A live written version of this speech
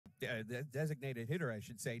designated hitter, I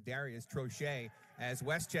should say, Darius Trochet, as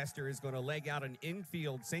Westchester is going to leg out an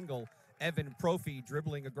infield single. Evan Profi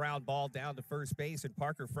dribbling a ground ball down to first base, and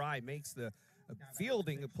Parker Fry makes the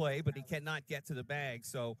fielding play, but he cannot get to the bag.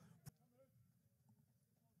 So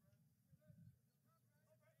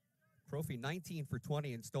Profi 19 for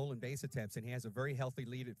 20 in stolen base attempts, and he has a very healthy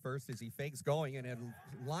lead at first as he fakes going, and a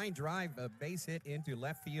line drive, a base hit into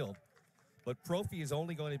left field. But Profi is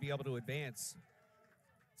only going to be able to advance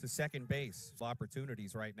to second base.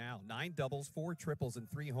 Opportunities right now. 9 doubles, 4 triples, and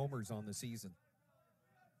 3 homers on the season.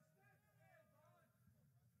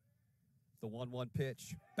 The 1-1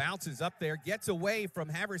 pitch. Bounces up there, gets away from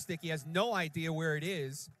Haverstick. He has no idea where it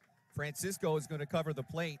is. Francisco is going to cover the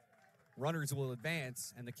plate. Runners will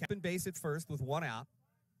advance, and the captain base at first with 1 out.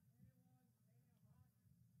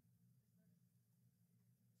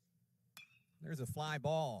 There's a fly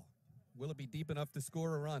ball. Will it be deep enough to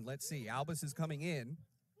score a run? Let's see. Albus is coming in,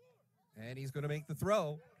 and he's going to make the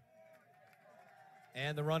throw.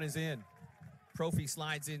 And the run is in. Profi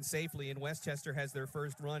slides in safely, and Westchester has their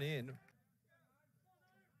first run in.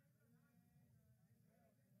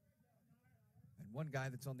 And one guy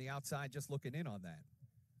that's on the outside just looking in on that.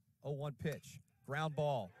 0-1 pitch. Ground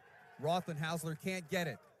ball. Rothenhausler can't get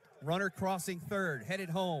it. Runner crossing third, headed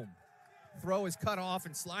home. Throw is cut off,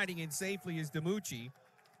 and sliding in safely is DiMucci.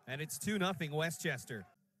 And it's 2-0 Westchester.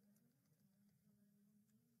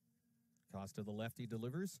 Costa, the lefty,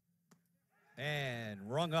 delivers. And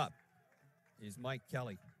rung up is Mike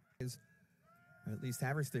Kelly. At least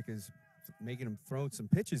Haverstick is making him throw some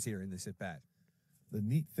pitches here in this at-bat. The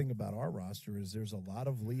neat thing about our roster is there's a lot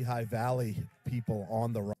of Lehigh Valley people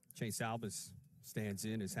on the roster. Chase Albus stands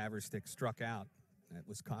in as Haverstick struck out. That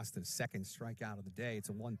was Costa's second strikeout of the day. It's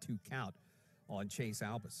a 1-2 count on Chase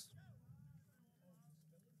Albus.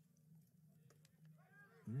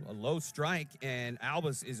 A low strike, and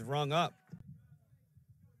Albus is rung up.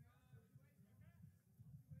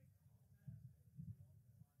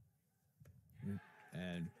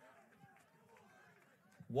 And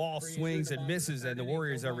Wall swings and misses, and the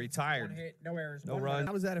Warriors are retired. No errors, no run.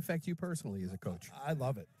 How does that affect you personally as a coach? I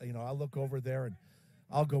love it. You know, I look over there and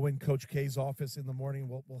I'll go in Coach K's office in the morning.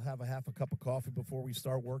 We'll have a half a cup of coffee before we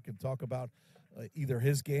start work and talk about either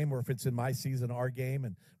his game or if it's in my season, our game.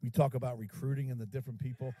 And we talk about recruiting and the different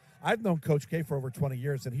people. I've known Coach K for over 20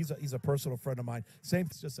 years, and he's a personal friend of mine.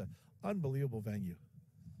 It's just an unbelievable venue.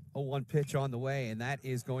 0-1 pitch on the way, and that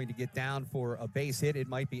is going to get down for a base hit. It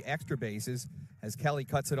might be extra bases as Kelly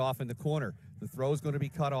cuts it off in the corner. The throw is going to be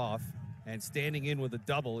cut off, and standing in with a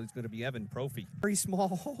double is going to be Evan Profi. Very small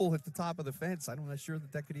hole at the top of the fence. I'm not sure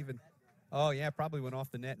that could even... Oh, yeah, probably went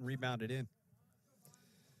off the net and rebounded in.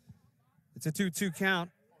 It's a 2-2 count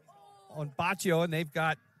on Baccio, and they've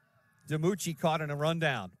got DiMucci caught in a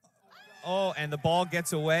rundown. Oh, and the ball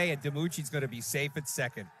gets away, and DiMucci's going to be safe at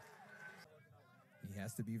second. He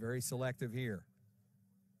has to be very selective here.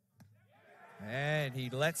 And he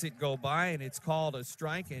lets it go by, and it's called a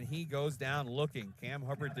strike, and he goes down looking. Cam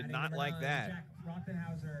Hubbard did not like that.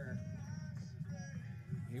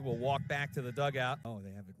 He will walk back to the dugout. Oh,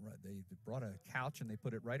 they brought a couch, and they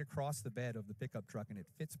put it right across the bed of the pickup truck, and it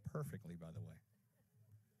fits perfectly, by the way.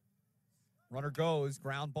 Runner goes,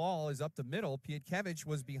 ground ball is up the middle. Pietkevich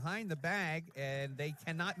was behind the bag, and they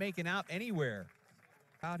cannot make it out anywhere.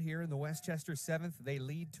 Out here in the Westchester 7th, they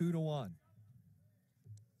lead 2-1.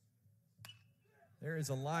 There is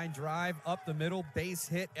a line drive up the middle, base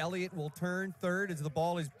hit. Elliott will turn third as the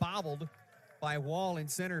ball is bobbled by Wall in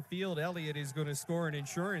center field. Elliott is going to score an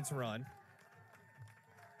insurance run.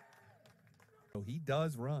 So he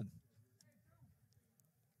does run.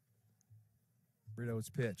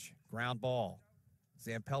 Brito's pitch, ground ball.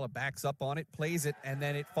 Zampella backs up on it, plays it, and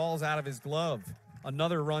then it falls out of his glove.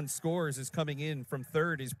 Another run scores is coming in from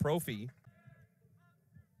third is Profi.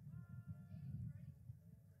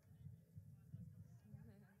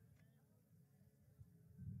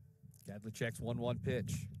 Kadlicek's 1-1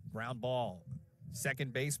 pitch. Ground ball.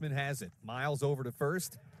 Second baseman has it. Miles over to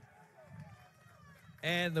first.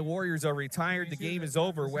 And the Warriors are retired. The game is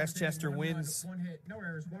over. Westchester wins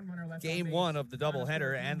game 1 of the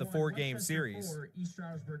doubleheader and the 4-game series.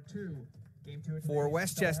 For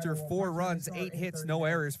Westchester, 4 runs, 8 hits, no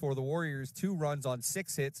errors. For the Warriors, 2 runs on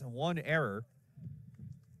 6 hits, 1 error.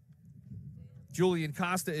 Julian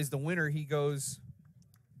Costa is the winner. He goes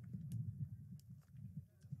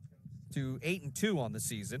to 8-2 on the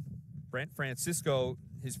season. Brent Francisco,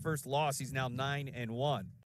 his first loss, he's now 9-1.